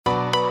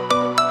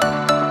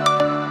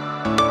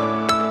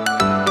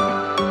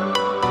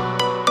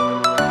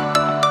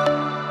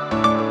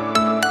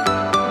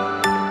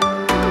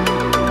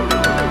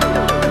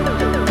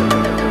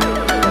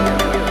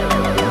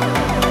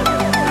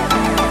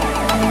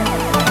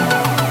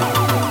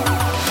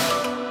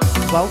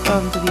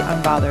Welcome to the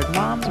Unbothered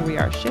Moms, where we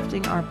are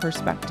shifting our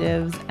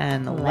perspectives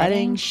and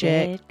letting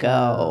shit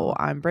go.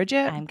 I'm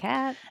Bridget. I'm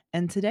Kat.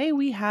 And today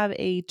we have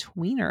a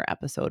tweener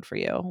episode for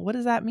you. What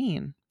does that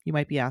mean? You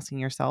might be asking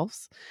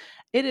yourselves.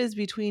 It is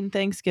between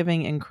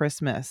Thanksgiving and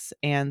Christmas.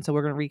 And so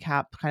we're going to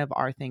recap kind of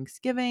our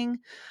Thanksgiving,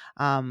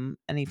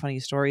 any funny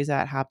stories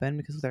that happened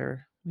because there's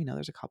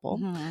a couple.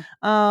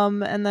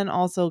 Mm-hmm. And then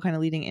also kind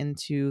of leading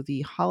into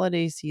the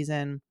holiday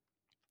season,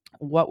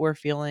 what we're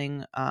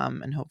feeling,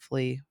 and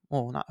hopefully,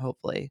 well, not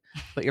hopefully,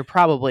 but you're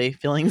probably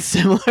feeling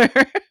similar.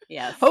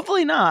 Yes.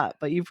 Hopefully not,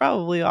 but you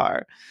probably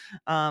are.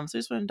 So I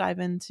just want to dive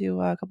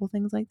into a couple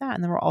things like that.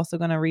 And then we're also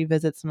going to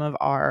revisit some of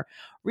our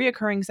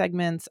reoccurring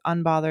segments,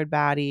 Unbothered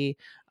Baddie,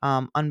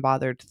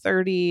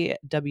 UNBTHRD,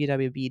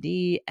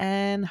 WWBD,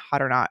 and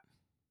Hot or Not.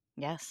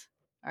 Yes.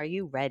 Are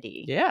you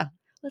ready? Yeah.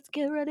 Let's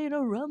get ready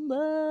to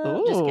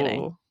rumble. Ooh. Just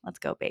kidding. Let's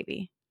go,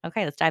 baby.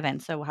 Okay, let's dive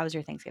in. So how was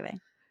your Thanksgiving?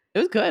 It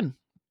was good.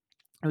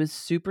 It was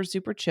super,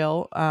 super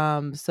chill.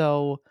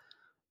 So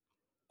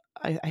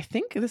I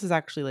think this is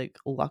actually like,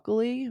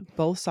 luckily,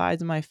 both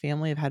sides of my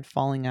family have had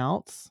falling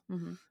outs.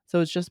 Mm-hmm.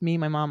 So it's just me,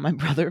 my mom, my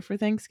brother for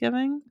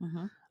Thanksgiving.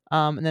 Mm-hmm.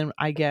 And then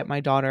I get my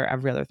daughter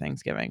every other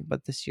Thanksgiving.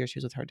 But this year she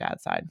was with her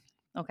dad's side.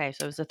 Okay,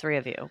 so it was the three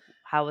of you.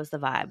 How was the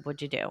vibe?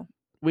 What'd you do?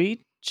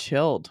 We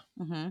chilled.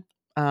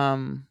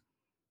 Mm-hmm.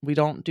 We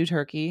don't do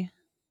turkey.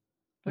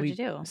 What'd you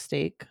do?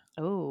 Steak.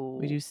 Oh.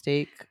 We do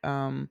steak,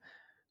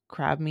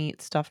 crab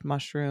meat, stuffed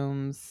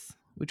mushrooms.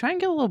 We try and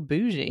get a little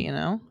bougie, you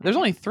know? There's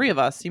only three of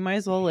us. You might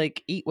as well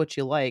like eat what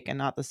you like and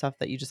not the stuff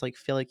that you just like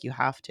feel like you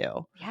have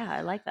to. Yeah,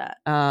 I like that.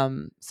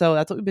 So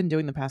that's what we've been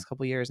doing the past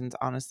couple years, and it's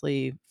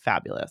honestly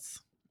fabulous.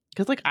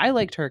 Because like I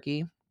like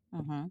turkey,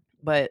 Mm-hmm.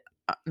 but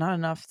not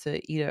enough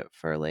to eat it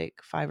for like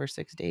 5 or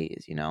 6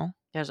 days, you know?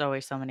 There's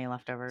always so many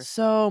leftovers.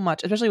 So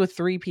much, especially with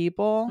 3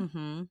 people.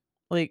 Mm-hmm.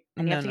 Like,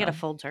 And you have to get a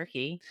full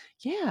turkey.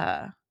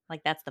 Yeah.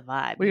 Like, that's the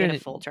vibe. What are You you get a gonna-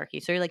 full turkey.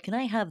 So you're like, can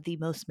I have the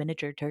most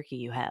miniature turkey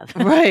you have?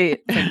 Right.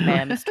 It's like,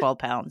 ma'am, it's 12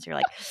 pounds. You're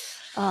like,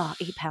 oh,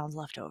 8 pounds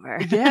left over.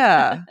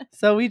 Yeah.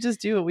 So we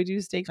just do it. We do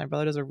steaks. My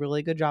brother does a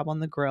really good job on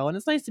the grill. And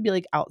it's nice to be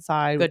like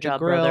outside with Good job,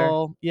 the grill.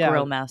 brother. Yeah.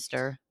 Grill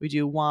master. We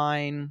do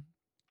wine,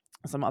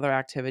 some other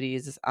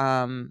activities.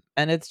 And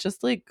it's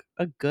just like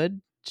a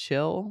good,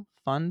 chill,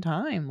 fun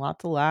time.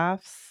 Lots of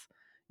laughs.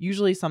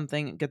 Usually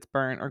something gets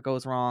burnt or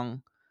goes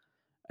wrong.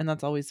 And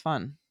that's always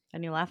fun.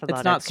 And you laugh about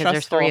It's it not because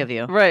there's 3 of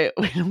you. Right.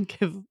 We don't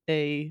give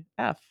a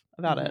F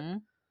about it.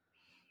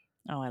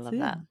 Oh, I love So,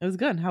 yeah, that. it was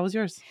good. How was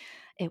yours?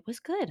 It was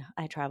good.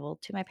 I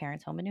traveled to my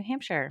parents' home in New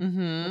Hampshire with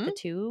Mm-hmm. the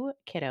 2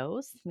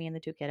 kiddos, me and the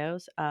 2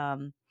 kiddos.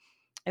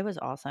 It was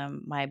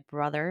awesome. My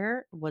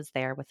brother was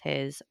there with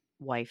his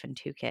wife and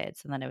 2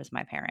 kids, and then it was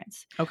my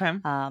parents. Okay.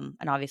 And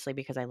obviously,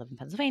 because I live in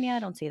Pennsylvania, I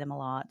don't see them a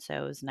lot. So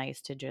it was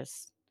nice to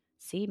just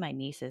see my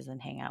nieces and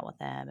hang out with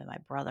them and my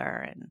brother.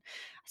 And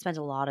I spent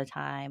a lot of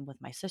time with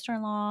my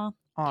sister-in-law,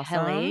 Awesome.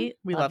 Kelly.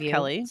 We love you.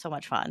 Kelly. So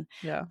much fun.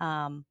 Yeah.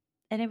 And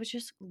it was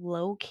just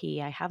low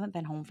key. I haven't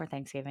been home for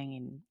Thanksgiving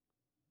in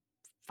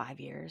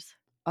 5 years.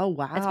 Oh,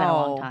 wow. It's been a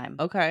long time.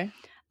 Okay.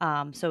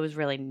 So it was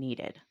really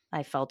needed.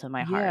 I felt in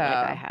my heart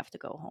like I have to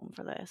go home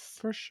for this.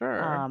 For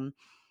sure.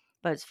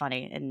 But it's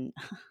funny, and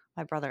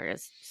my brother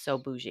is so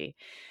bougie.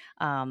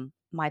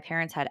 My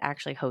parents had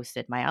actually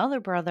hosted my other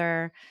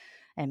brother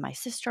and my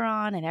sister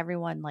on and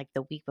everyone like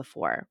the week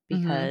before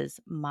because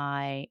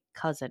my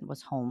cousin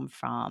was home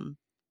from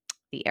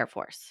the Air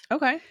Force.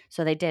 Okay.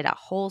 So they did a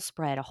whole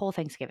spread, a whole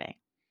Thanksgiving,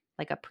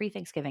 like a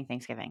pre-Thanksgiving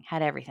Thanksgiving,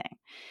 had everything.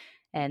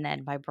 And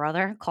then my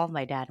brother called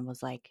my dad and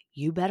was like,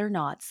 you better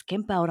not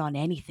skimp out on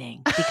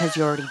anything because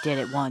you already did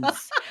it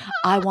once.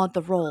 I want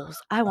the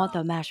rolls. I want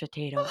the mashed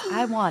potatoes.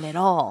 I want it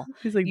all.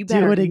 He's like, you do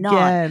better it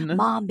again. Not.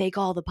 Mom, bake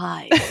all the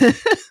pies.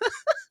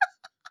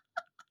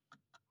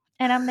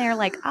 And I'm there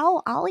like,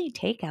 I'll eat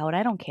takeout.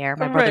 I don't care.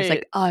 My brother's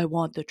like, I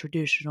want the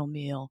traditional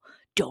meal.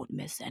 Don't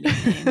miss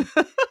anything.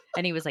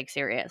 And he was like,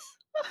 serious.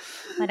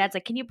 My dad's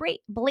like, can you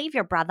believe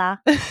your brother?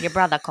 Your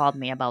brother called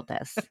me about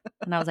this.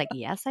 And I was like,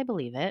 yes, I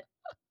believe it.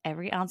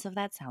 Every ounce of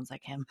that sounds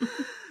like him.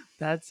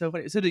 That's so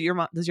funny. So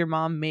does your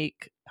mom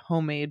make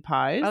homemade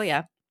pies? Oh,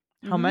 yeah.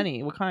 How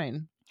many? What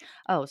kind?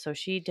 Oh, so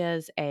she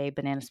does a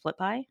banana split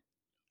pie.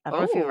 I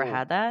don't know if you ever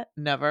had that.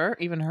 Never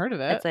even heard of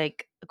it. It's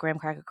like a graham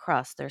cracker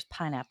crust. There's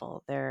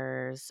pineapple.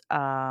 There's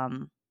I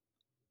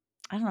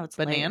don't know. It's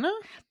banana?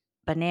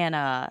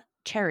 Banana,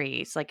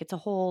 cherries. Like it's a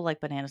whole like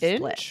banana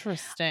split.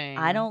 Interesting.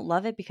 I don't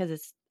love it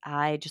because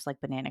I just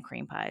like banana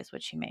cream pies,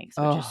 which she makes,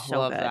 which is so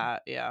love good.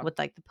 That. Yeah. With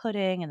like the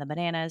pudding and the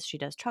bananas. She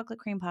does chocolate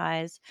cream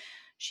pies.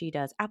 She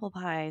does apple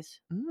pies.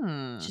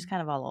 She's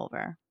kind of all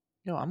over.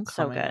 Yo, I'm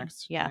so coming good.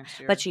 next Yeah.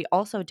 year. But she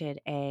also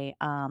did I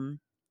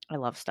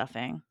love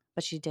stuffing.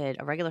 But she did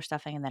a regular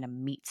stuffing and then a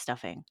meat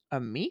stuffing. A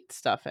meat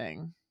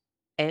stuffing?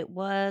 It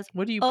was.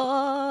 What do you?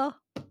 I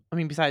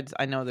mean, besides,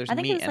 I know there's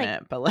meat in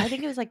it, but like I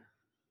think it was like.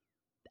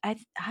 I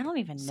don't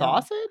even know.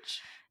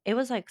 Sausage? It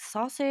was like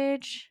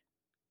sausage.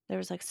 There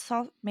was like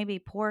maybe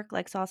pork,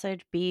 like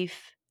sausage,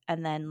 beef,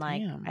 and then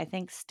like I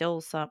think still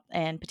some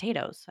and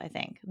potatoes. I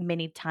think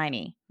mini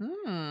tiny.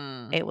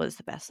 It was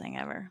the best thing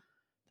ever.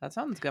 That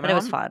sounds good. But it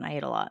was fun. I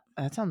ate a lot.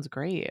 That sounds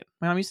great.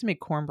 My mom used to make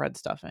cornbread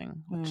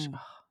stuffing, which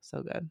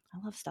so good.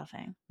 I love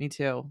stuffing. Me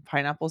too.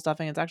 Pineapple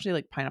stuffing. It's actually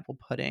like pineapple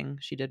pudding.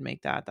 She did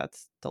make that.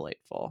 That's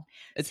delightful.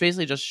 It's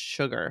basically just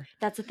sugar.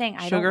 That's the thing.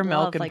 I Sugar, don't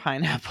milk, love and like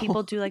pineapple.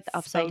 people do like the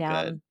upside So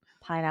down good.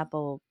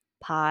 pineapple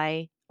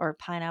pie or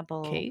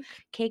pineapple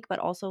Cake, but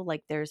also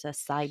like there's a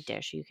side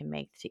dish you can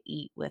make to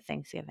eat with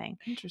Thanksgiving.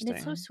 interesting. And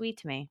it's so sweet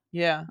to me.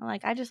 Yeah.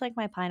 I just like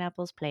my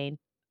pineapples plain.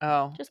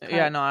 Oh, Just cut.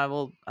 yeah.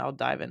 No, I'll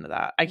dive into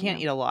that. I can't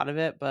Yeah. eat a lot of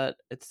it, but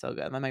it's so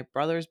good. And my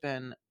brother's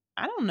been.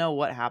 I don't know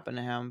what happened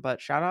to him,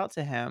 but shout out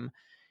to him.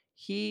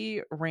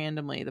 He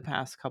randomly the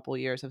past couple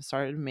years have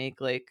started to make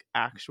like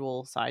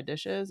actual side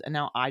dishes, and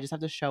now I just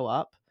have to show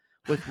up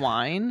with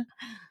wine.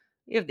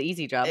 You have the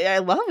easy job. I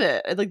love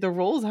it. Like the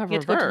roles have You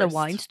have to go to the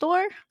wine reversed.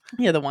 store?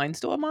 Yeah, the wine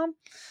store, mom.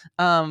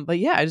 But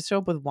yeah, I just show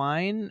up with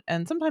wine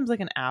and sometimes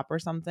like an app or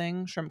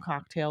something, shrimp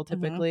cocktail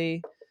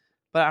typically.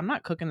 But I'm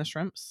not cooking the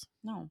shrimps.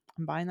 No.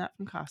 I'm buying that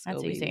from Costco,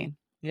 That's baby. easy.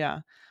 Yeah.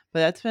 But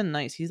that's been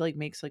nice. He's like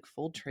makes like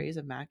full trays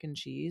of mac and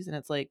cheese, and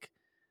it's like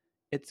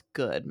it's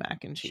good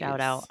mac and cheese.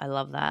 Shout out. I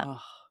love that. Ugh,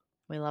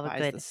 We love a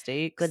buys the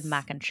steaks. good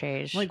mac and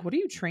cheese. I'm like, what are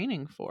you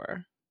training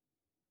for?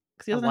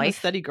 Because he A doesn't have a wife?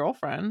 steady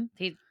girlfriend.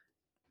 He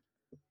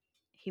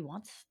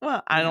wants.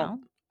 Well, I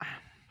don't. know?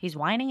 He's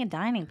whining and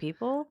dining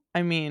people.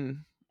 I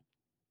mean,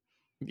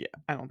 yeah,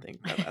 I don't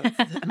think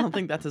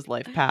that's his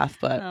life path.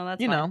 But No,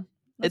 that's you fine. know,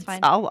 That's it's fine.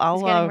 I'll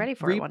He's getting ready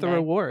for it reap one the day.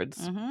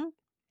 rewards.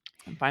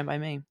 Mm-hmm. Fine by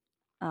me.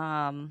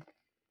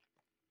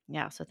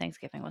 Yeah. So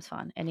Thanksgiving was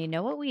fun, and you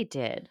know what we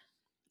did?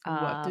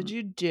 What did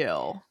you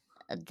do?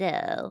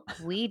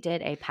 We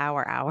did a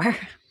power hour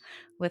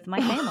with my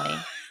family.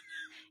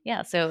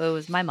 Yeah. So it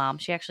was my mom.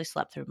 She actually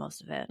slept through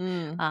most of it.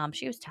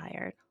 She was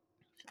tired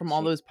From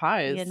all those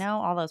pies. You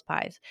know, all those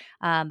pies.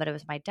 But it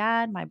was my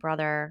dad, my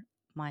brother,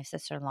 my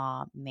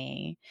sister-in-law,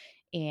 me,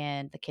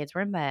 and the kids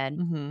were in bed.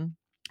 Mm-hmm.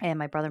 And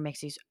my brother makes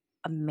these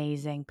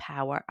amazing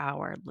power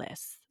hour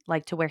lists,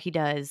 like to where he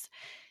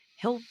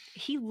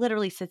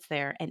literally sits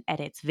there and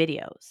edits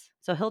videos.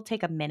 So he'll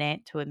take a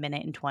minute to a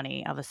minute and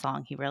 20 of a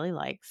song he really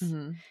likes,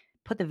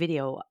 put the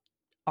video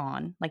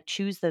on, like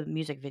choose the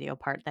music video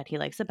part that he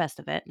likes the best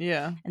of it.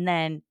 Yeah. And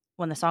then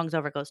when the song's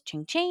over, it goes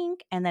ching ching,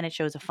 and then it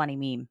shows a funny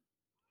meme.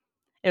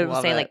 It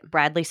will say like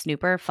Bradley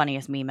Snooper,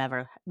 funniest meme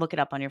ever. Look it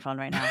up on your phone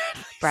right now.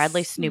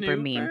 Bradley Snooper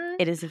meme.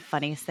 It is the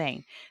funniest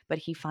thing. But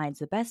he finds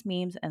the best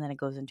memes and then it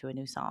goes into a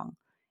new song.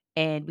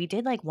 And we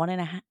did like one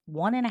and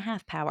a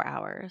half power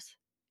hours.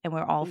 And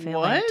we're all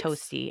feeling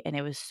toasty. And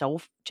it was so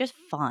just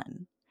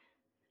fun.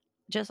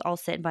 Just all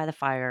sitting by the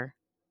fire,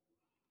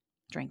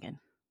 drinking.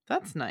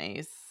 That's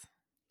nice.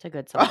 It's a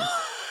good song.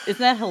 Isn't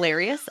that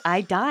hilarious?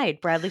 I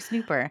died, Bradley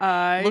Snooper.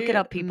 Look it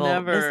up, people.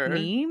 This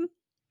meme.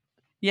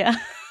 Yeah.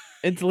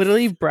 It's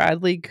literally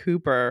Bradley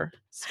Cooper's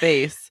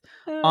face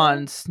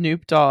on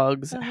Snoop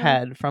Dogg's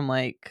head from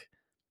like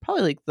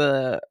probably like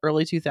the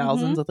early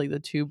 2000s with like the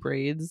two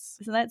braids.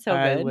 Isn't that so good?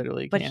 I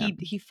literally But can't.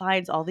 he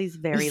finds all these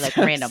very like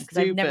random because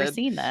I've never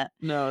seen that.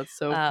 No, it's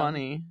so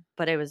funny.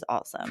 But it was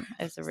awesome.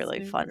 It's a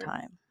really fun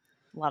time.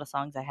 A lot of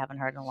songs I haven't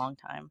heard in a long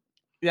time.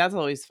 That's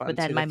always fun. But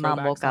then my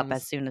mom woke up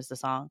as soon as the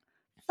song.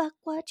 Fuck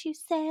what you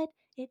said.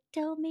 It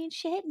don't mean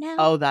shit now.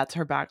 Oh, that's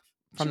her back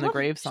from the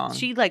grave song.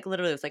 She like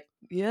literally was like,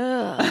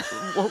 yeah.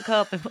 Woke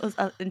up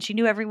and she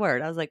knew every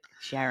word. I was like,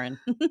 Sharon.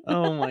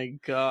 Oh my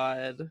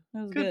God.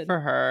 That was good for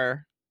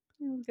her.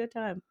 It was a good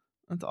time.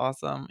 That's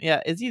awesome.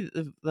 Yeah, Izzy,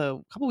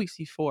 the couple weeks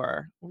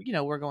before, you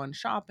know, we're going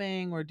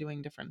shopping, we're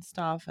doing different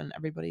stuff, and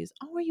everybody's,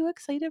 oh, are you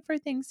excited for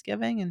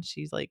Thanksgiving? And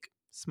she's like,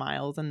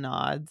 smiles and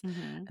nods.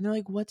 And they're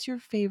like, what's your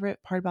favorite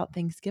part about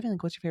Thanksgiving?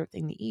 Like, what's your favorite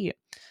thing to eat?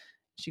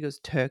 She goes,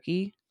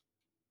 turkey.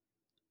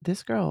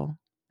 This girl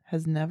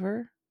has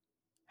never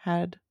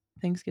had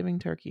Thanksgiving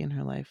turkey in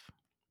her life.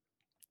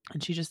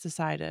 And she just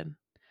decided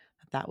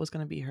that was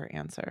going to be her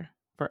answer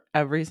for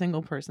every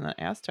single person that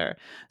asked her.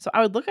 So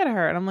I would look at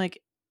her and I'm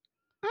like,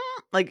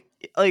 like,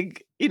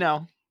 you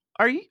know,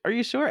 are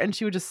you sure? And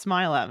she would just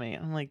smile at me.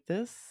 I'm like,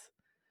 this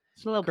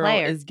little girl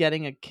player is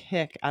getting a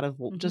kick out of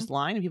just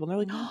lying to people. And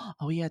they're like,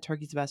 oh yeah,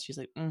 turkey's the best. She's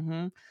like,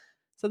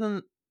 So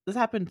then this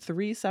happened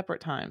 3 separate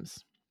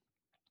times.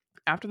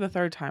 After the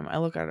 3rd time, I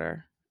look at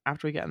her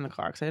after we get in the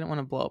car because I didn't want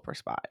to blow up her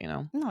spot, you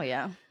know? Oh,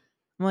 yeah.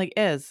 I'm like,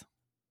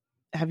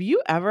 have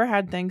you ever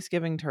had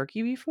Thanksgiving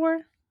turkey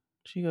before?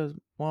 She goes,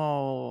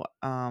 well,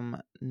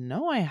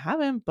 no, I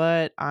haven't,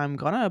 but I'm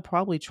gonna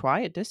probably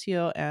try it this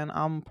year and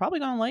I'm probably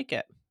gonna like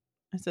it.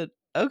 I said,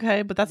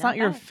 okay, but that's not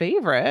your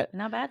favorite.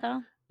 Not bad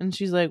though. And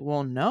she's like,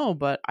 well, no,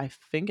 but I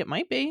think it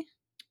might be.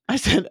 I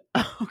said,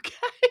 okay.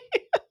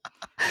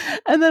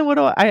 And then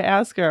I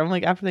ask her? I'm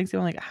like, after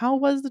Thanksgiving, I'm like, how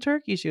was the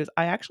turkey? She goes,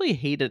 I actually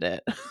hated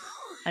it.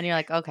 And you're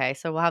like, okay,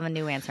 so we'll have a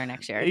new answer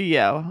next year.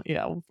 Yeah.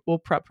 We'll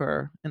prep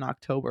her in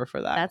October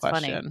for that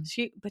question.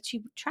 Funny. But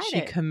she tried it.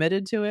 She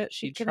committed to it.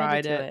 She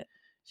tried it.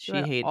 She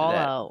hated it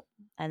out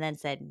and then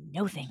said,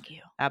 no, thank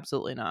you.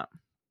 Absolutely not.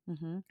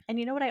 And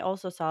you know what? I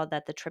also saw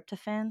that the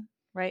tryptophan,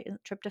 right?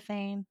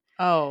 Tryptophan.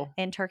 Oh.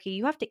 In turkey,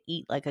 you have to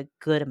eat like a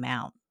good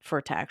amount. for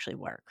it to actually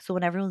work. So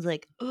when everyone's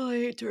like, "Oh, I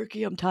ate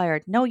turkey, I'm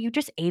tired." No, you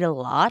just ate a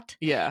lot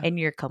Yeah. and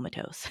you're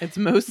comatose. It's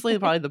mostly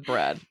probably the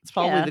bread. It's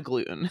probably Yeah. the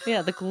gluten.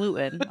 Yeah, the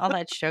gluten, all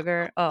that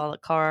sugar, all the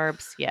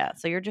carbs. Yeah,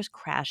 so you're just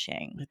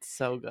crashing. It's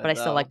so But good I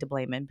still though. like to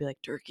blame it and be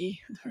like,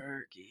 turkey.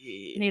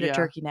 Turkey. I need a Yeah.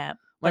 turkey nap.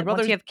 My But once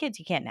brother's you have kids,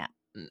 you can't nap.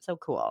 So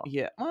cool.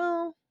 yeah.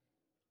 Well,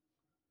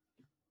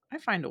 I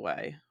find a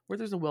way. Where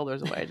there's a will,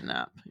 there's a way to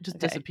nap. Just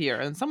Okay. disappear,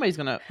 and somebody's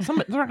gonna. They're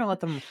not gonna let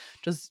them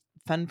just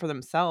fend for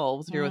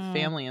themselves if you're with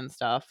family and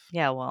stuff.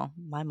 Yeah, well,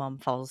 my mom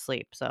falls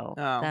asleep, so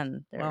Oh,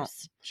 then well,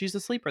 there's she's a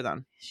sleeper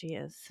then. she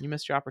is. You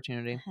missed your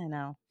opportunity. I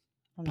know.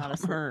 I'm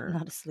Bummer.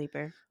 not a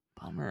sleeper.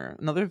 Bummer.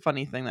 Another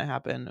funny thing that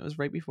happened. It was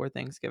right before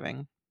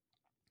Thanksgiving,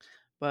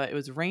 but it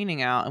was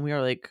raining out, and we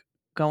were like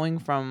going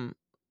from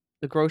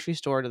the grocery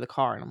store to the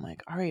car, and I'm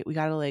like, all right, we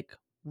gotta like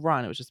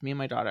run. It was just me and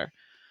my daughter.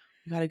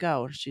 We gotta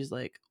go. And she's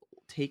like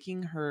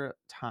taking her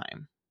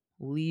time,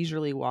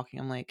 leisurely walking.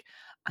 I'm like,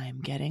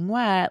 I'm getting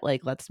wet.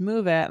 Like, let's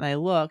move it. And I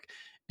look,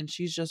 and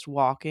she's just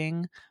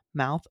walking,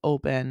 mouth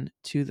open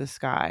to the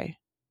sky.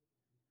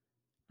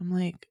 I'm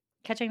like,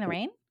 Catching the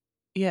rain?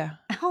 yeah.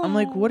 I'm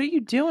like, Oh. what are you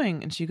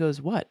doing? And she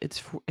goes, what? It's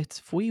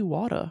free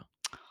water.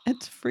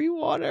 It's free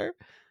water.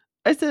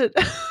 I said,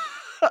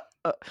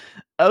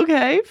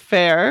 okay,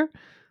 fair,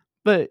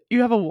 but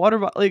you have a water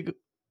bottle. Like,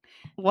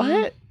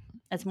 what?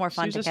 It's more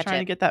fun She's to just catch trying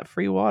to it. get that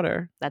free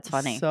water. That's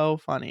funny. So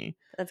funny.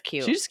 That's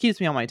She cute. just keeps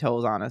me on my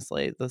toes,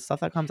 honestly. The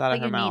stuff that comes out of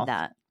But her you need mouth.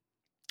 that.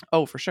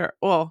 Oh, for sure.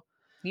 Well,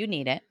 You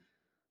need it.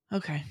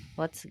 okay.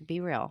 Let's be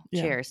real.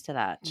 Yeah. Cheers to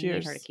that. You need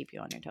her to Cheers. keep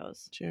you on your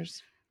toes.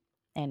 Cheers.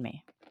 And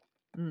me.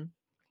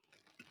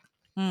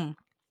 Mm.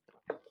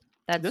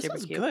 That's This super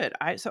is cute. good.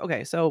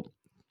 So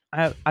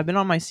I've been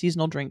on my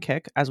seasonal drink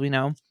kick, as we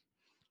know.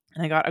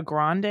 And I got a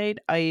grande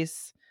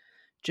ice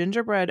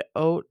gingerbread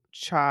oat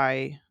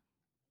chai.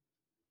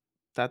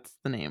 That's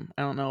the name.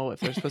 I don't know if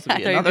there's supposed to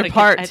be another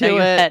part to it.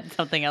 Had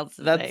something else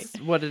to That's say.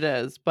 what it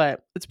is,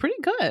 but it's pretty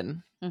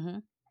good. Mm-hmm.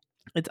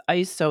 It's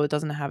ice, so it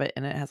doesn't have it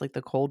in it. It has like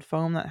the cold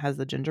foam that has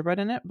the gingerbread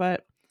in it,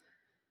 but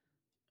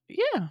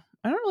yeah,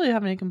 I don't really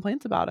have any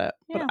complaints about it.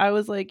 Yeah. But I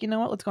was like, you know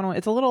what? What's going on?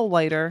 It's a little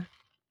lighter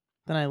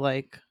than I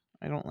like.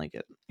 I don't like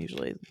it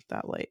usually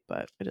that light,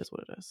 but it is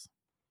what it is.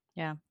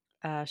 Yeah.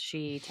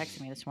 She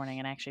texted me this morning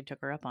and I actually took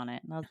her up on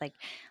it. And I was like,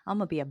 I'm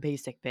going to be a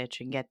basic bitch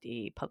and get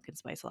the pumpkin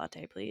spice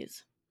latte,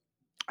 please.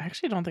 I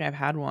actually don't think I've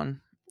had one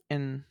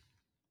in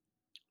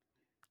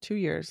 2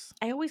 years.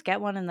 I always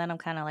get one and then I'm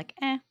kind of like,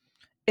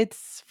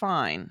 It's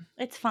fine.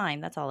 it's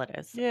fine. That's all it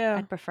is. Yeah.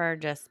 I'd prefer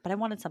but I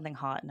wanted something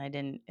hot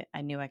and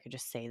I knew I could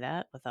just say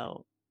that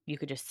you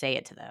could just say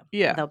it to them.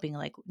 Yeah. Without being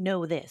like,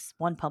 no, this,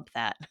 one pump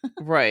that.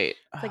 Right.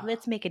 It's like,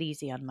 let's make it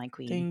easy on my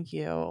queen. Thank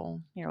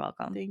you. You're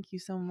welcome. Thank you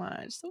so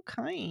much. So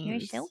kind. You're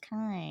so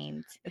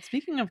kind. And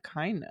speaking of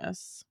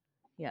kindness,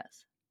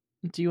 Yes.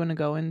 do you want to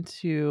go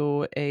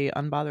into a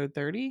unbothered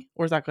 30?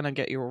 Or is that going to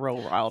get you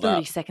real riled 30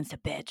 up? seconds to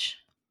bitch.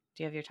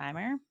 Do you have your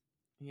timer?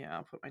 Yeah,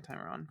 I'll put my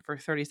timer on for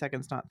 30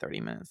 seconds, not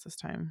 30 minutes this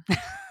time.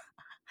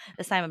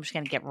 This time I'm just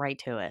going to get right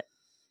to it.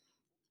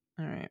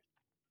 All right.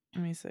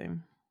 Let me see.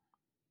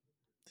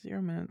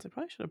 0 minutes. I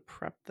probably should have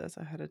prepped this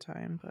ahead of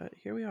time, but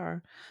here we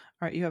are.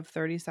 All right, you have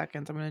 30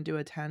 seconds. I'm going to do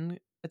a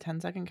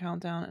 10-second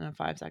countdown and a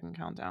 5-second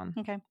countdown.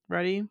 Okay.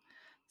 Ready,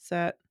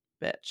 set,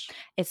 bitch.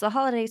 It's the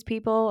holidays,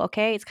 people.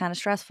 Okay, it's kind of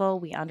stressful.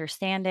 We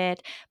understand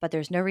it, but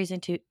there's no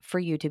reason for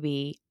you to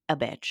be a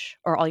bitch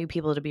or all you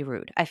people to be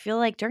rude. I feel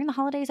like during the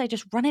holidays, I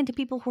just run into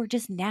people who are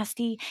just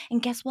nasty.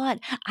 And guess what?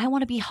 I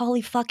want to be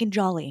holly fucking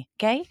jolly.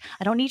 Okay,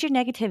 I don't need your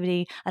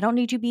negativity. I don't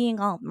need you being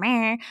all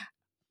meh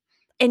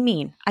and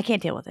mean. I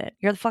can't deal with it.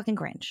 You're the fucking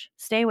Grinch.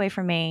 Stay away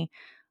from me.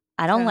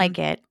 I don't 10. like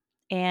it.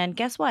 And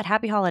guess what?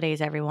 Happy holidays,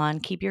 everyone.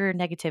 Keep your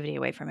negativity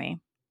away from me.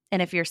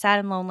 And if you're sad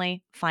and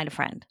lonely, find a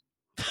friend.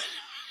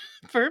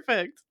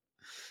 Perfect.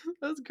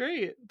 That's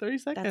great. 30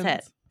 seconds.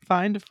 That's it.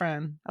 Find a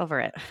friend. Over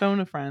it. Phone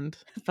a friend.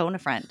 Phone a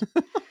friend.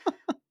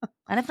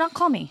 And if not,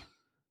 call me.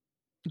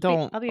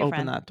 Don't I'll be a open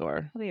friend. that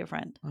door. I'll be your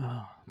friend.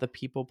 Oh, the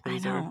people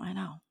pleaser. I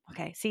know.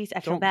 Okay. See, I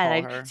feel Don't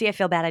bad. call her. I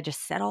feel bad. I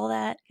just said all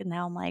that. And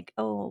now I'm like,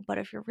 oh, but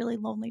if you're really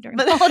lonely during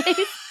the holidays,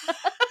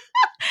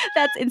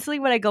 that's instantly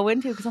what I go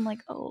into because I'm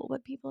like, oh,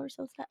 but people are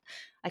so sad.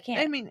 I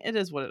can't. I mean, it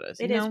is what it is.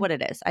 It is what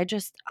it is. I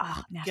just,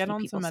 nasty get on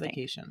people some stink.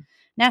 medication.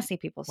 Nasty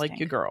people stink. Like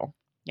your girl.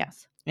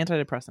 Yes.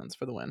 Antidepressants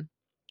for the win.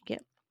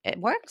 It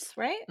works,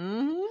 right?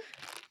 Mm-hmm.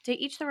 To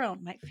each their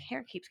own. My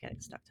hair keeps getting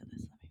stuck to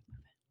this. Let me move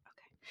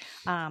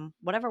it. Okay.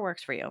 Whatever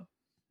works for you.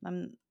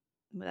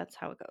 That's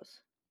how it goes.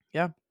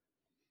 Yeah.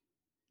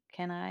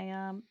 Can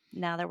I,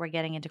 now that we're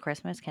getting into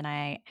Christmas, can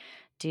I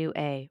do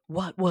a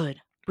what would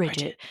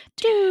Bridget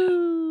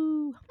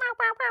do?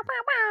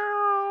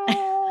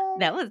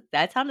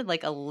 That sounded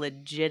like a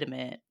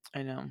legitimate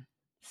I know.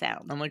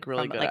 sound. I'm like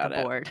really from, good like at a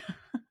it. board.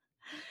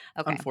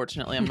 Okay.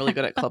 Unfortunately, I'm really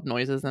good at club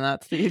noises, and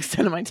that's the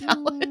extent of my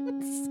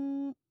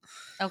talents.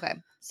 Okay.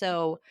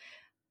 So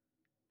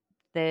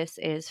this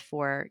is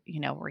for,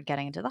 we're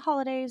getting into the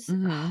holidays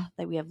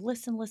that we have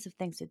lists and lists of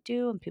things to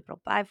do and people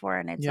to buy for.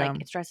 And it's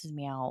like, it stresses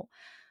me out.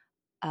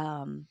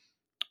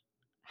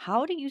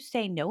 How do you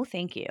say no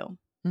thank you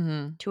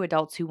Mhm. to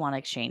adults who want to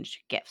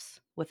exchange gifts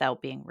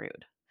without being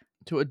rude?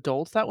 To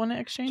adults that wanna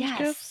exchange Yes.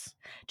 gifts?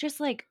 Just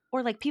like,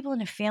 or like people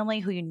in a family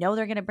who you know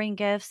they're going to bring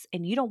gifts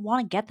and you don't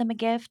want to get them a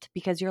gift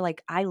because you're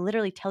like, I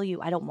literally tell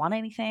you I don't want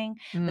anything,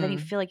 but then you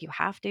Mm. feel like you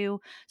have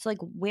to. So, like,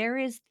 where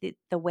is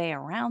the way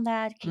around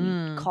that? Can you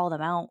Mm. call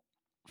them out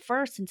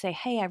first and say,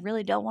 hey, I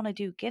really don't want to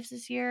do gifts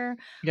this year?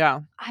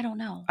 Yeah. I don't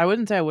know. I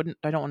wouldn't say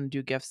I don't wanna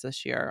do gifts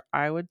this year.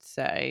 I would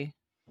say,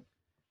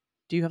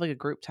 do you have, like, a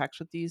group text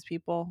with these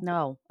people?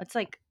 No, it's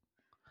like,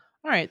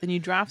 Alright, then you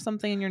draft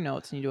something in your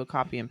notes and you do a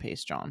copy and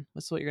paste, John.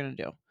 This is what you're gonna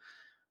do.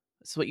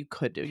 This is what you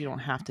could do. You don't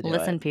have to do it.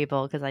 listen,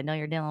 people, because I know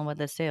you're dealing with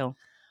this too.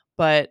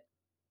 But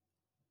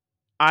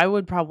I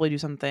would probably do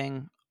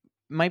something,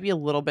 might be a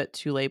little bit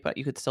too late, but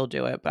you could still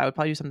do it, but I would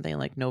probably do something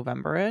like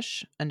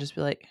November-ish and just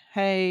be like,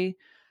 "Hey,"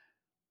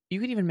 you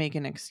could even make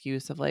an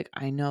excuse of like,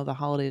 "I know the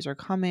holidays are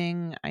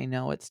coming. I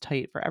know it's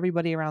tight for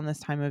everybody around this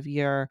time of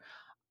year.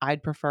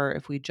 I'd prefer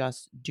if we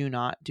just do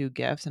not do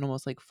gifts," and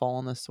almost like fall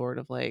on the sword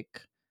of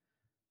like,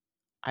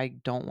 I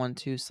don't want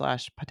to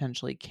slash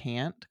potentially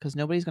can't, because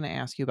nobody's going to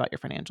ask you about your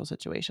financial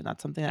situation.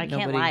 That's something that I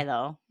can't lie nobody,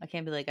 though. I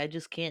can't be like, I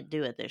just can't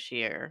do it this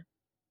year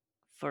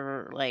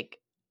for like,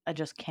 I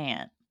just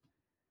can't.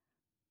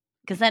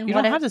 Because then you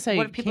don't have to say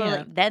what you if people are like,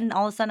 can't. then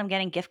all of a sudden I'm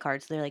getting gift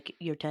cards. They're like,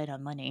 you're tight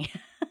on money.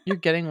 You're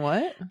getting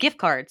what? Gift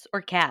cards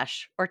or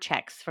cash or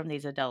checks from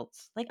these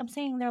adults. Like I'm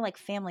saying they're like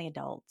family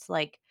adults,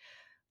 like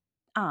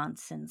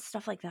aunts and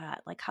stuff like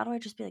that. Like, how do I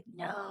just be like,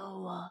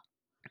 no,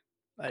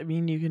 I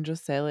mean, you can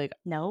just say like,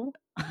 no?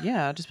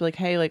 yeah, just be like,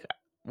 "Hey, like,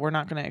 we're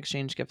not gonna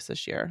exchange gifts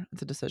this year.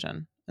 It's a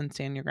decision," and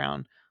stand your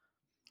ground.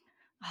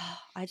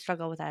 I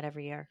struggle with that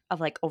every year of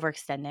like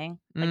overextending,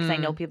 like because I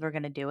know Mm, people are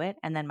going to do it,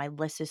 and then my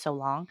list is so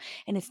long,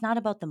 and it's not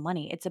about the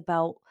money. It's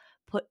about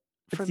put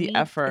it's for the me. It's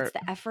effort,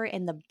 the effort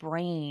and the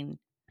brain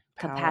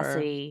power.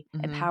 capacity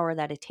and Mhm. power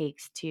that it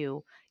takes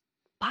to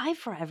buy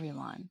for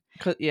everyone.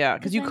 Yeah,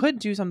 because Because you then could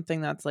do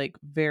something that's, like,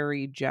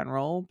 very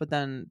general, but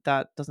then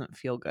that doesn't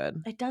feel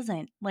good. it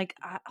doesn't like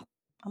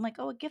I'm like,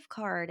 oh, a gift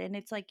card, and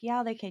it's like,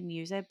 yeah, they can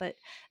use it, but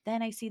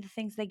then I see the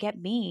things they get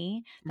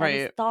me that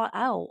is Right, thought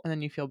out. and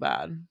then you feel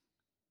bad.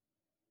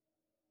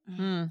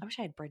 Hmm, I wish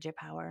I had Bridget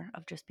power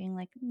of just being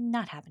like,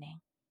 not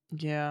happening.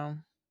 yeah.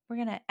 We're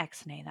gonna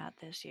X-nay that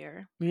this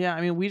year. Yeah, I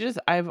mean,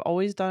 I've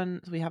always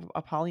done, so we have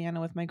a Pollyanna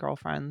with my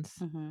girlfriends,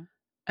 Mm-hmm.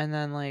 and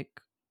then,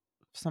 like,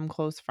 some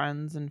close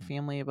friends and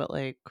family, but,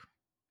 like,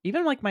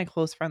 even, like, my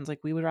close friends, like,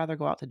 we would rather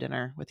go out to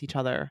dinner with each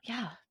other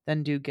Yeah.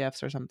 than do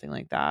gifts or something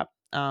like that.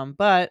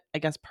 But I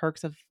guess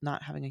perks of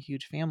not having a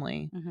huge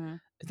family Mm-hmm.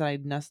 is that I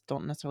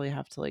don't necessarily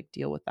have to, like,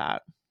 deal with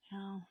that.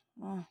 Yeah.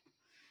 Well,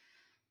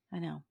 I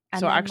know. So,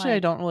 And then actually, I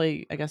like don't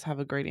really, I guess, have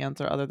a great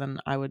answer other than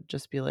I would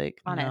just be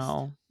like, honest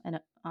 "No." and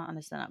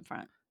honest and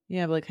upfront.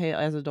 Yeah, but, like, "Hey,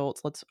 as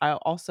adults, I'll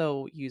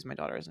also use my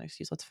daughter as an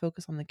excuse. Let's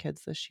focus on the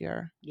kids this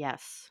year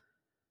Yes.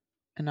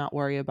 and not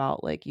worry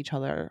about, like, each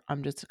other.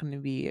 I'm just gonna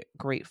be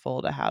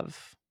grateful to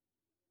have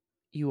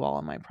you all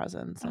in my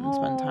presence and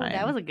spend Oh,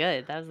 that was time. a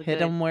good. That was a Hit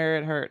good. them where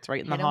it hurts,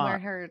 right in the Hit them where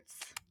it heart." hurts.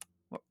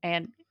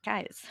 And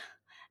guys,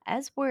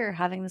 as we're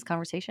having this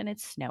conversation,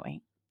 it's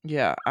snowing,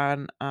 Yeah,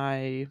 and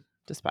I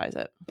despise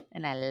it.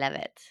 and I love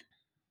it.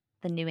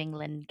 The New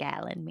England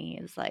gal in me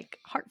is like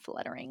heart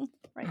fluttering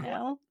right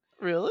now.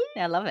 Really?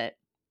 Yeah, I love it.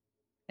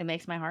 It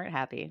makes my heart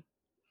happy.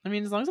 I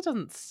mean, as long as it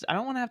doesn't I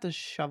don't wanna have to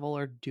shovel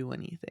or do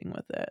anything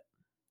with it.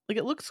 Like,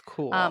 it looks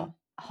cool.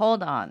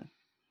 Hold on.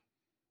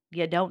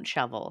 You don't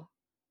shovel.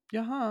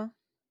 Yeah, huh?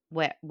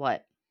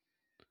 What?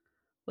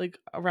 Like,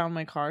 around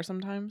my car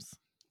sometimes.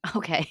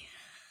 Okay.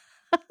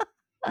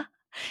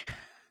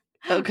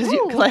 Oh, because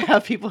Ooh, I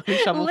have people who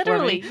shovel for me.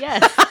 literally,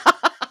 yes.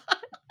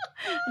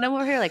 And I'm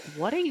over here like,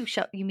 what are you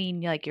you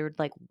mean like you're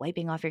like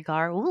wiping off your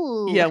car?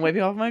 Ooh. Yeah, I'm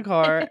wiping off my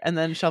car and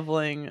then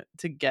shoveling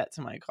to get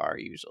to my car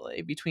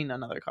usually between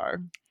another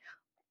car.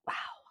 Wow.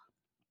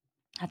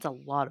 That's a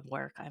lot of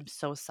work. I'm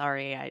so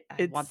sorry. I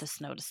want the It's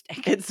snow to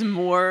stick. it's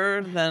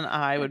more than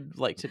I would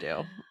like to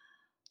do.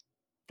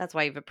 That's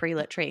why you have a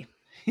pre-lit tree.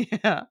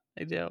 Yeah,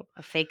 I do.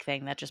 A fake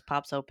thing that just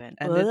pops open.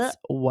 And Ugh. it's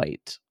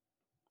white.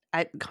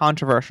 I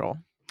Controversial.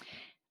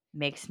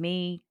 makes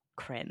me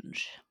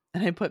cringe.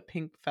 And I put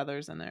pink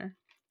feathers in there.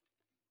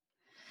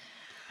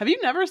 Have you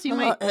never seen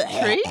my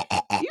tree?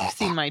 You've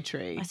seen my I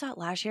tree. saw it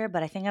last year,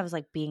 but I think I was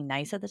like being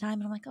nice at the time,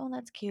 and I'm like, "Oh,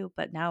 that's cute."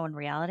 But now in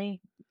reality,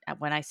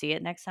 when I see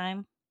it next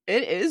time,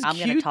 It is I'm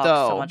gonna cute talk so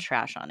though. much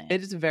trash on it.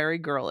 It is very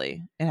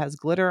girly. It has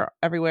glitter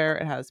everywhere.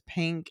 It has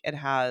pink. It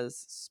has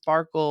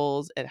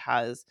sparkles. It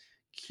has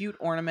cute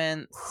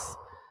ornaments.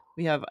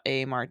 We have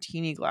a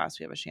martini glass.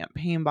 We have a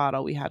champagne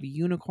bottle. We have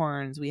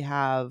unicorns. We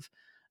have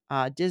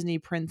Disney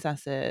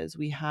princesses.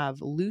 We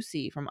have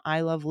Lucy from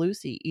I Love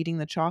Lucy eating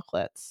the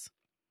chocolates.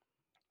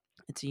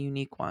 It's a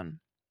unique one.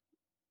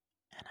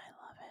 And I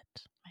love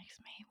it. Makes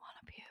me want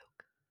to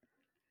puke.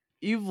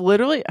 You've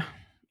literally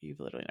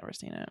never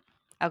seen it.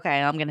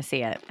 Okay, I'm gonna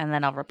see it, and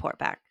then I'll report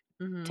back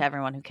Mm-hmm. to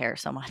everyone who cares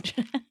so much.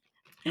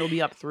 It'll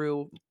be up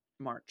through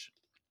March.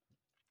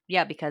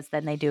 Yeah, because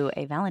then they do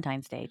a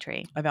Valentine's Day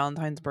tree. A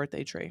Valentine's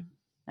birthday tree.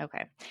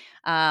 Okay.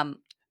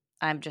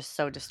 I'm just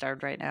so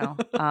disturbed right now.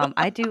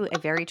 I do a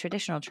very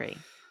traditional tree.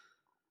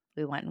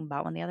 We went and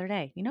bought one the other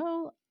day.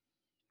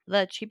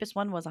 The cheapest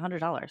one was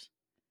 $100,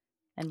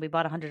 and we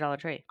bought $100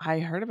 tree. I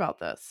heard about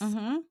this.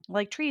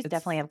 Like trees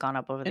definitely It's have gone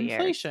up over the years.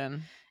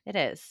 inflation. It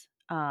is.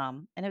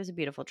 And it was a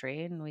beautiful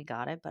tree, and we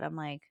got it. But I'm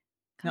like,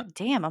 No, God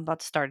damn, I'm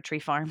about to start a tree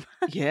farm.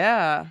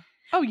 yeah.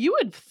 Oh, you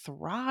would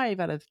thrive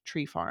at a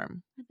tree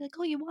farm. I'd be like,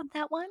 oh, you want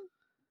that one?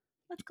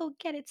 Let's go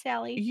get it,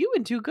 Sally. You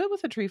would do good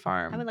with a tree I would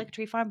farm. like a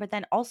tree farm, but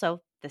then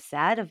also the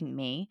sad of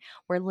me,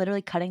 we're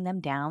literally cutting them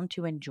down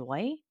to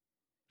enjoy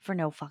for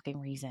no fucking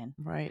reason.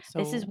 Right.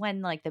 This is So,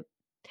 when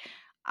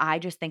I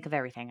just think of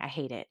everything. I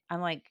hate it.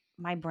 I'm like,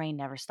 my brain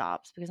never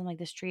stops because I'm like,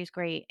 this tree is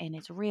great and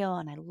it's real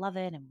and I love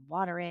it and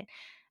water it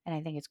and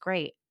I think it's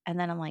great. And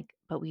then I'm like,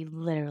 but we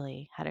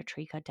literally had a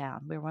tree cut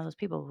down. We were one of those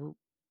people who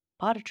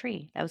bought a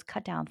tree that was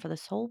cut down for the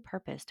sole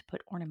purpose to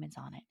put ornaments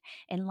on it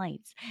and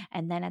lights.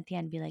 And then at the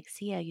end, be like,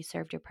 see ya, you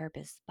served your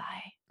purpose.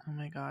 Bye. oh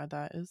my God,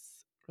 that is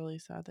really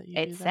sad that you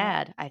do It's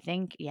that. sad. I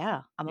think,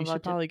 yeah, I'm You should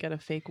about to, probably get a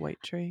fake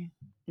white tree.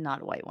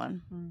 not a white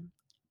one. Mm.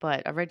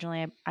 But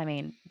originally, I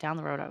mean, down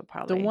the road, I would The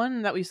probably,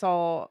 one that we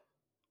saw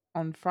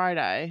on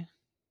Friday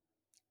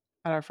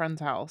at our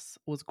friend's house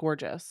was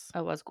gorgeous,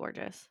 it was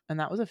gorgeous. and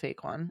that was a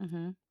fake one.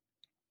 Mm-hmm.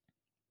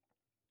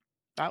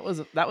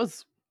 That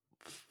was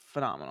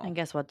phenomenal. And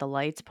guess what?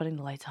 Putting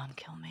the lights on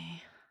kill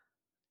me.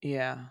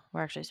 Yeah.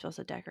 We're actually supposed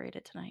to decorate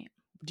it tonight.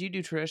 Do you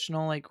do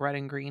traditional like red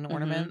and green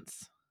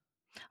ornaments?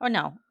 Oh,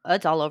 no.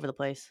 It's all over the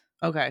place.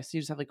 Okay, so you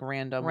just have like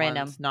random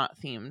ones, not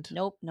themed.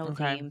 Nope. No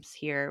Okay. themes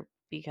here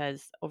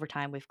because over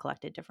time we've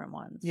collected different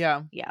ones.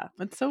 Yeah. Yeah.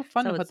 It's so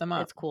fun to put them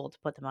up. It's cool to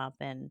put them up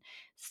and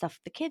stuff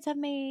the kids have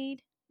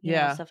made.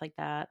 Yeah. Stuff like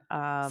that.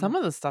 Some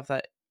of the stuff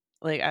that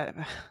like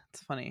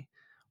it's funny.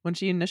 When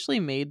she initially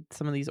made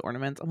some of these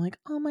ornaments, I'm like,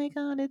 "Oh my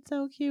God, it's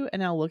so cute."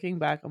 And now looking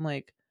back, I'm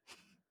like,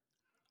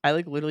 I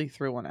like literally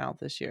threw one out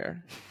this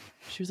year.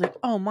 She was like,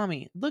 "Oh,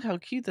 mommy, look how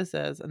cute this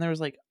is." And there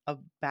was like a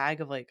bag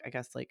of like, I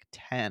guess like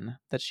 10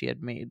 that she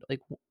had made.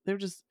 Like they were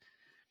just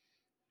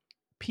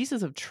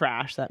pieces of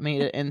trash that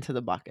made it into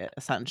the bucket,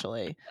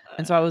 essentially.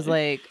 And so I was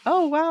like,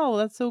 "Oh, wow,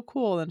 that's so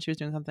cool." Then she was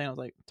doing something. I was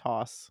like,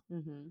 "Toss."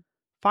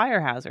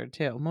 Fire hazard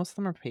too. Most of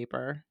them are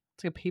paper.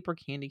 It's like a paper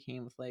candy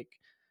cane with like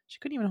she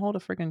couldn't even hold a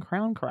freaking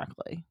crown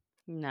correctly.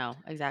 No,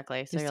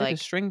 exactly. So They you're stick a like,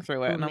 string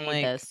through it, who and I'm made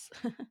like, this?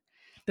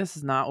 this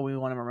is not what we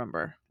want to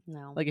remember.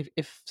 No. Like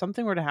if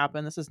something were to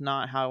happen, this is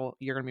not how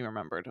you're gonna be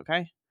remembered.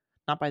 Okay,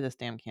 not by this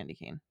damn candy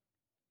cane.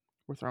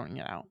 We're throwing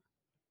it out.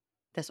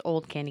 This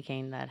old candy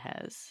cane that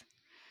has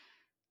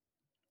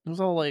It was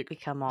all like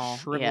become all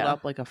shriveled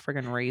up like a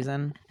friggin'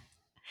 raisin.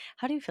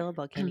 How do you feel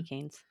about candy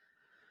canes?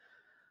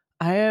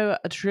 I have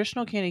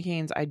traditional candy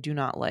canes I do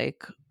not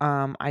like.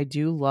 I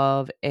do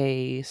love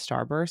a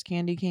Starburst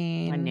candy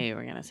cane. I knew you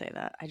were gonna say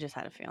that. I just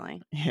had a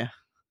feeling. Yeah.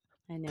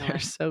 I knew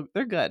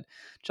They're good.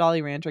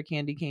 Jolly Rancher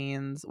candy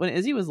canes. When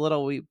Izzy was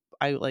little,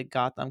 I like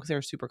got them because they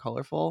were super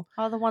colorful.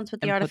 all the ones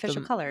with the And put artificial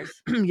them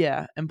colors.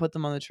 yeah, and put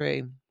them on the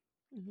tree.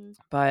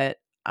 But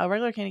a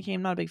regular candy cane,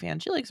 I'm not a big fan.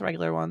 She likes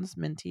regular ones,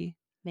 minty.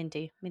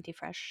 Minty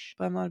fresh.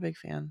 But I'm not a big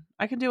fan.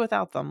 I can do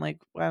without them. Like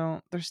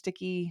they're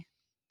sticky.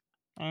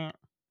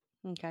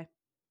 Okay.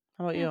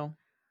 How about Yeah. you?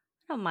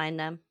 I don't mind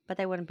them, but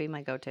they wouldn't be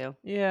my go-to.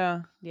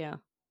 Yeah. Yeah.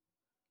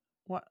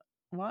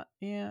 What?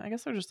 Yeah, I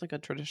guess they're just like a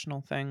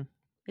traditional thing.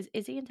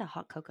 Is he into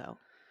hot cocoa?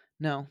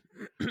 No.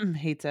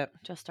 Hates it.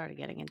 Just started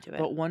getting into it.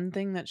 But one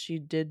thing that she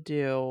did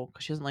do,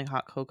 because she doesn't like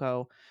hot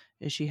cocoa,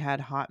 is she had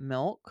hot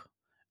milk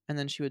and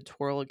then she would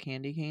twirl a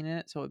candy cane in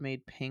it so it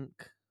made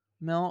pink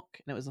milk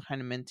and it was kind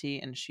of minty.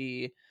 And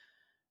she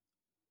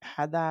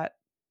had that,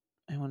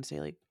 I want to say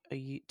like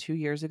 2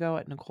 years ago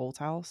at Nicole's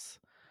house.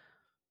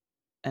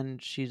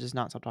 And she does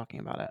not stop talking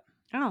about it.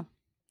 Oh,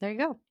 there you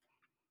go.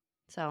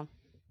 So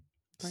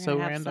we're So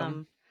gonna have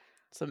random.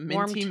 Some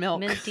minty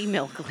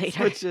milk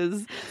later. Which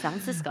is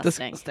sounds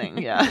disgusting.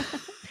 Yeah.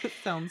 It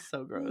sounds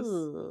so gross.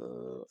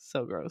 Ooh.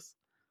 So gross.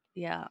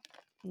 Yeah.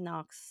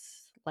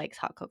 Knox likes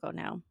hot cocoa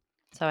now.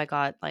 So I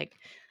got like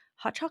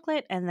hot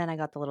chocolate and then I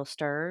got the little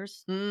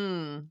stirs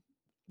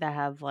that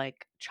have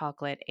like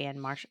chocolate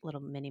and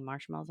little mini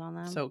marshmallows on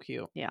them. So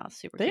cute. Yeah,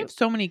 super They cute. have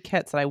so many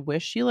kits that I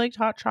wish she liked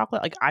hot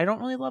chocolate. Like I don't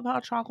really love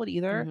hot chocolate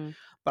either,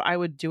 but I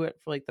would do it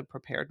for like the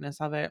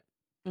preparedness of it.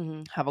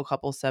 Have a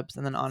couple sips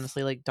and then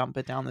honestly like dump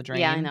it down the drain.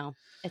 Yeah, I know.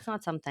 It's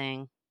not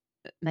something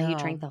that you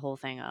drink the whole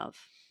thing of.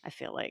 I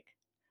feel like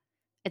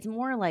it's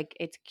more like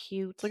it's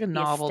cute. It's like a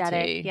novelty.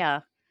 Aesthetic. Yeah.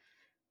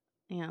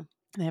 Yeah.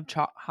 They have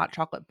hot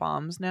chocolate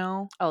bombs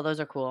now. Oh, those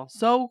are cool.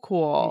 So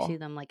cool. You see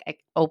them like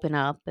open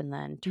up and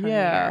then turn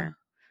your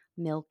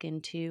milk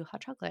into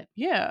hot chocolate.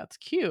 Yeah, it's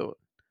cute.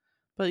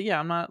 But yeah,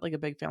 I'm not like a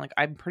big fan. Like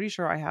I'm pretty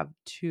sure I have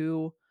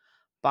 2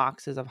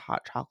 boxes of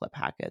hot chocolate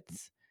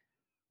packets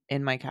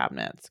in my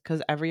cabinets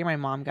because every year my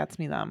mom gets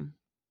me them.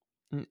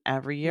 And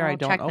every year I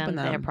don't open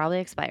them. They're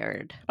probably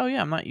expired. Oh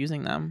yeah, I'm not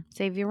using them.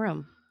 Save your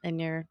room in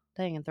your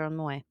thing and throw them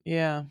away.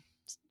 Yeah.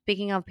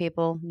 Speaking of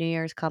people, New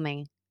Year's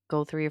coming.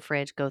 Go through your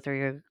fridge, go through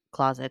your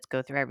closets,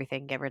 go through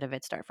everything, get rid of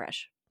it, start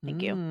fresh.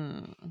 Thank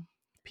you.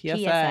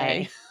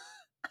 PSA.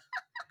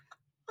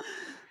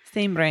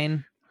 Same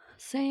brain.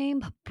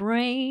 Same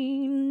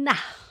brain.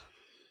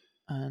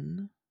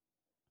 Unbothered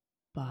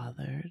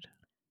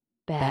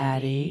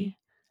Baddie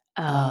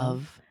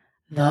of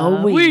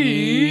the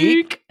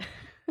week.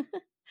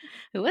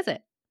 Who is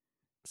it?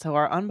 So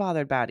our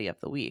unbothered baddie of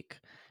the week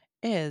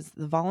is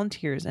the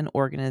volunteers and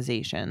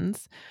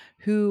organizations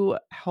who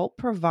help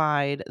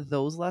provide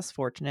those less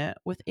fortunate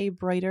with a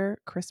brighter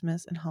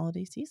Christmas and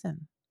holiday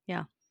season.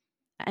 Yeah.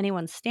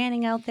 Anyone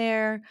standing out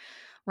there,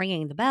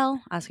 ringing the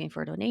bell, asking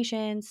for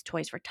donations,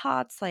 Toys for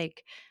Tots,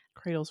 like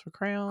Cradles for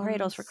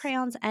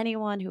Crayons.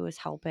 anyone who is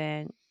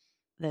helping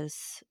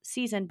this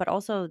season, but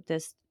also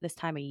this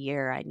time of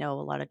year. I know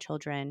a lot of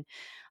children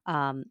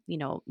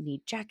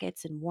need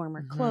jackets and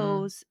warmer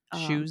clothes,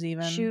 Shoes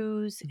even.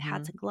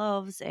 hats and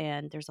gloves,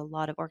 and there's a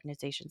lot of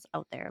organizations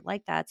out there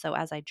like that. So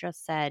as I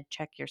just said,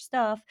 check your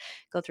stuff,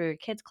 go through your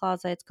kids'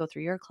 closets, go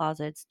through your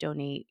closets,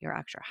 donate your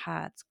extra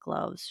hats,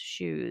 gloves,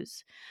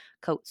 shoes,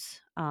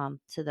 coats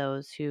to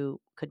those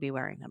who could be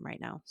wearing them right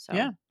now. So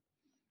yeah.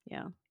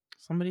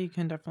 Somebody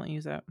can definitely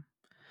use it.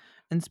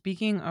 And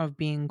speaking of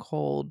being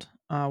cold,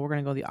 we're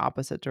going to go the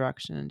opposite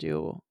direction and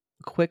do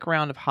a quick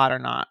round of hot or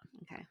not.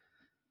 Okay.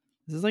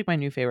 This is like my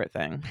new favorite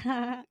thing.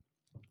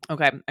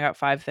 Okay. I got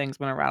 5 things.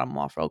 I'm going to rattle them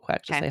off real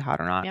quick. Just say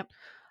hot or not. Yep.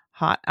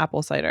 Hot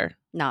apple cider.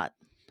 Not.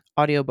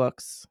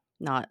 Audiobooks.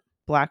 Not.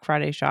 Black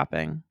Friday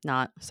shopping.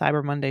 Not.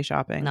 Cyber Monday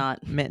shopping.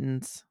 Not.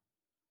 Mittens.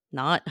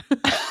 Not.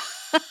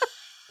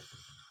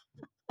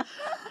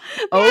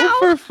 0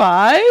 for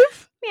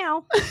 5?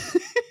 Meow.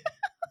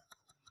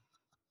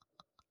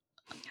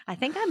 I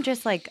think I'm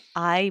just like,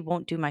 I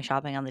won't do my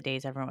shopping on the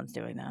days everyone's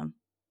doing them.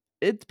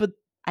 But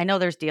I know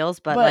there's deals,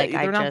 but like they're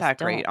I not just that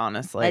don't. great,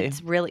 honestly.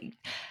 It's really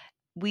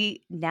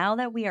now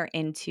that we are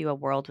into a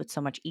world with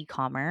so much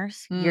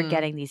e-commerce, you're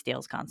getting these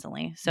deals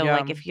constantly. So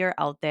like if you're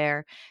out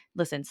there,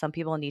 listen, some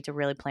people need to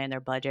really plan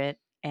their budget,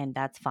 and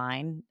that's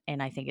fine.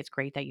 And I think it's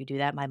great that you do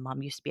that. My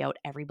mom used to be out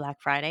every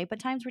Black Friday, but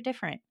times were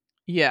different.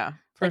 Yeah,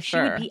 for like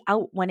sure. She would be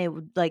out when it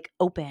would like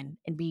open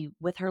and be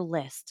with her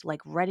list,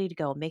 like ready to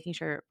go, making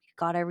sure we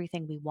got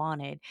everything we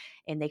wanted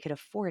and they could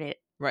afford it.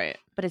 Right.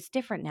 But it's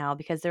different now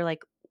because they're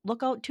like,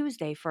 look out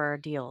Tuesday for our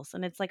deals.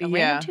 And it's like a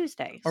random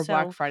Tuesday. Or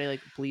Black Friday like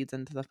bleeds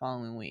into the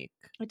following week.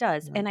 It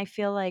does. Like, and I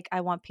feel like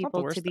I want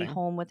people to be thing.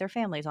 home with their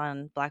families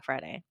on Black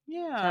Friday.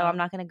 Yeah. So I'm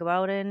not going to go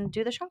out and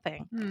do the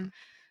shopping.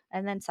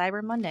 And then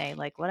Cyber Monday,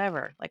 like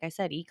whatever. Like I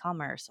said,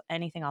 e-commerce,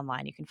 anything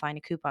online. You can find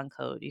a coupon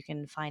code. You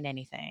can find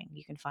anything.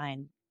 You can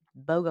find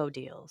BOGO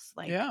deals.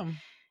 Like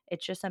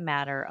it's just a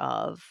matter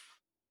of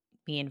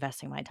me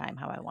investing my time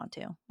how I want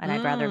to. And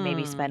I'd rather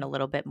maybe spend a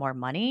little bit more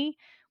money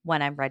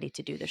when I'm ready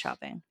to do the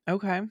shopping.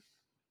 Okay.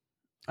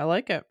 I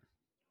like it.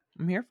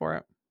 I'm here for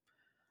it.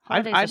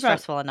 Holidays are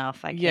stressful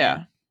enough. I can't.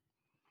 Yeah.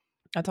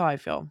 That's how I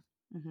feel.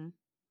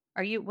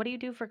 What do you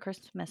do for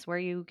Christmas? Where are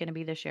you going to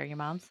be this year? Your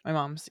mom's? My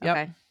mom's. Yep.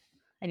 Okay.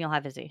 And you'll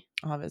have Izzy?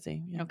 I'll have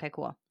Izzy. Yeah. Okay,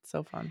 cool.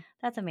 So fun.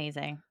 That's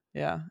amazing.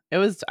 Yeah.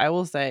 I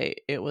will say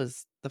it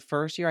was the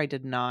first year I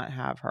did not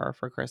have her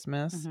for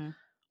Christmas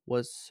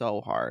was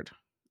so hard.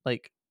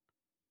 Like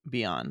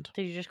beyond.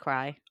 Did you just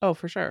cry? Oh,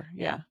 for sure.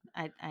 Yeah.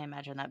 I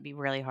imagine that'd be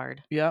really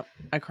hard. Yep.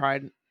 I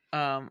cried.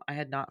 I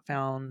had not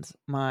found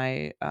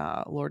my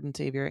Lord and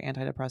Savior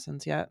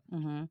antidepressants yet.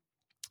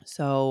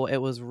 So it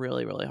was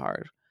really, really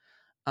hard.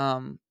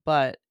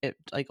 But it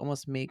like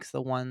almost makes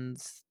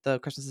the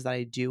Christmases that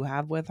I do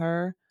have with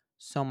her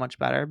so much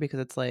better because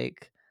it's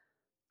like,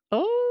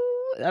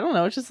 oh, I don't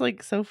know. It's just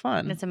like so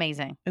fun. It's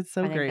amazing. It's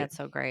so I great. think that's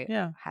so great.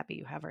 Yeah. Happy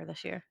you have her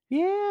this year.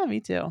 Yeah, me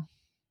too.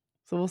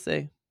 So we'll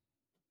see.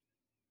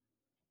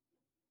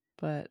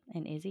 But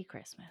an Izzy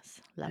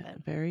Christmas. Love it.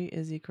 Very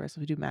Izzy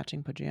Christmas. We do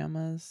matching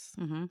pajamas.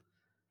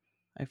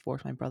 I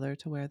forced my brother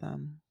to wear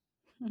them.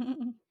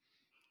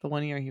 The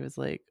one year he was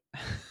like,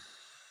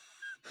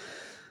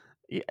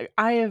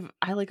 I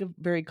like a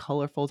very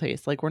colorful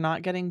taste. Like we're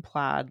not getting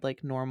plaid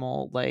like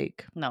normal.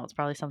 Like no, it's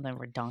probably something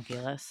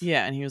redonkulous.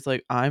 Yeah, and he was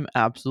like, I'm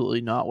absolutely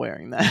not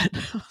wearing that.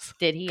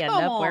 Did he end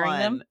up wearing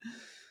them?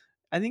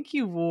 I think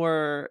he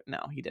wore. No,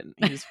 he didn't.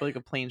 He just wore like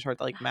a plain shirt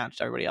that like matched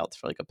everybody else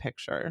for like a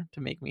picture to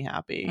make me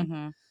happy.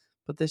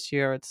 But this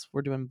year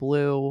we're doing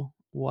blue,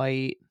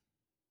 white.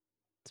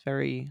 It's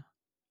very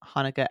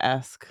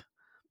Hanukkah-esque,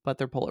 but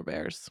they're polar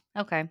bears.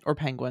 Okay. Or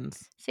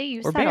penguins. See,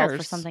 you settled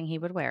for something he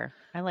would wear.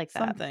 I like that.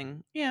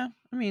 Something. Yeah.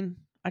 I mean,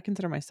 I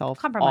consider myself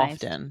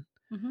compromised often.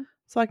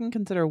 So I can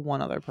consider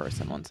one other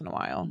person once in a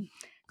while.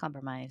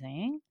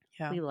 Compromising.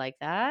 Yeah. We like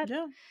that.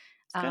 Yeah.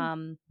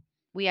 I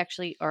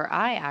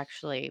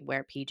actually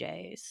wear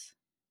PJs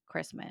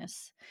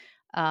Christmas.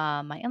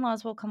 My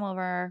in-laws will come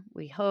over.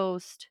 We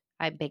host.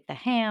 I bake the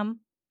ham.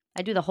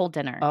 I do the whole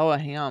dinner. Oh, a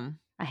ham.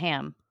 A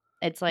ham.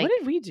 It's like, what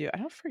did we do? I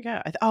don't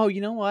forget. Oh,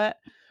 you know what?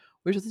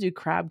 We were supposed to do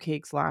crab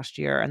cakes last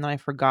year, and then I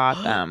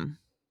forgot them.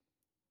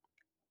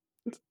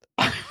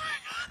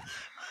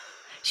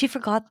 She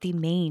forgot the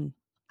main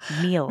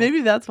meal.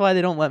 Maybe that's why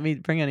they don't let me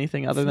bring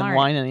anything other than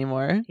wine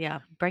anymore. Yeah,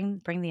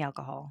 bring the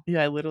alcohol.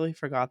 Yeah, I literally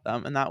forgot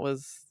them, and that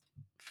was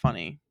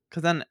funny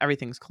because then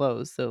everything's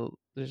closed, so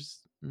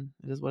there's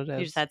It is what it is.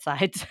 You just had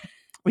sides.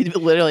 We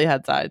literally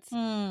had sides.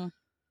 Oh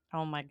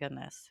my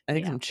goodness. I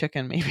think some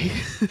chicken maybe.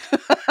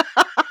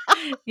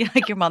 Yeah,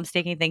 like your mom's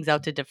taking things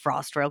out to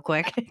defrost real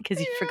quick because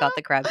you forgot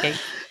the crab cake.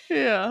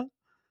 Yeah.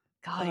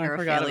 God, Oh, you're I a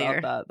forgot failure.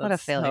 about that. What a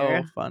That's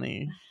failure. so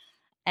funny.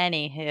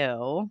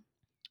 Anywho,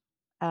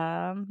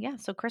 yeah,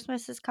 so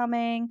Christmas is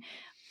coming.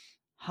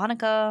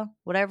 Hanukkah,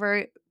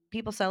 whatever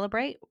people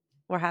celebrate,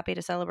 we're happy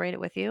to celebrate it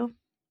with you.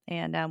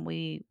 And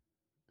we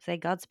say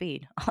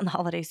Godspeed on the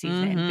holiday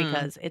season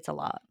because it's a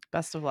lot.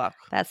 Best of luck.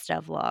 Best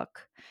of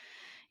luck.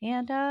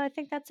 And I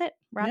think that's it.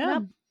 Wrap it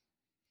up.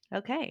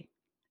 Okay.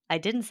 I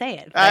didn't say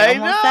it, but I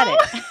almost said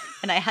it.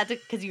 And I had to,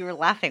 because you were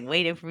laughing,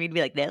 waiting for me to be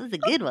like, that was a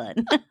good one.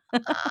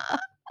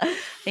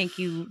 Thank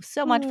you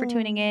so much for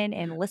tuning in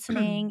and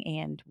listening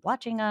and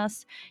watching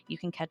us. You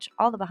can catch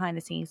all the behind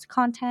the scenes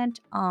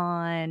content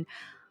on,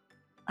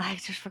 I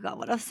just forgot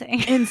what I was saying.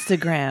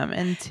 Instagram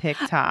and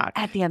TikTok.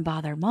 At the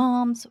Unbothered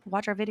Moms.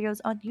 Watch our videos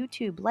on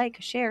YouTube. Like,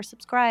 share,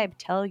 subscribe,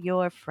 tell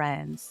your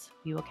friends.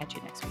 We will catch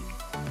you next week.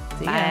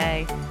 See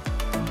Bye. ya.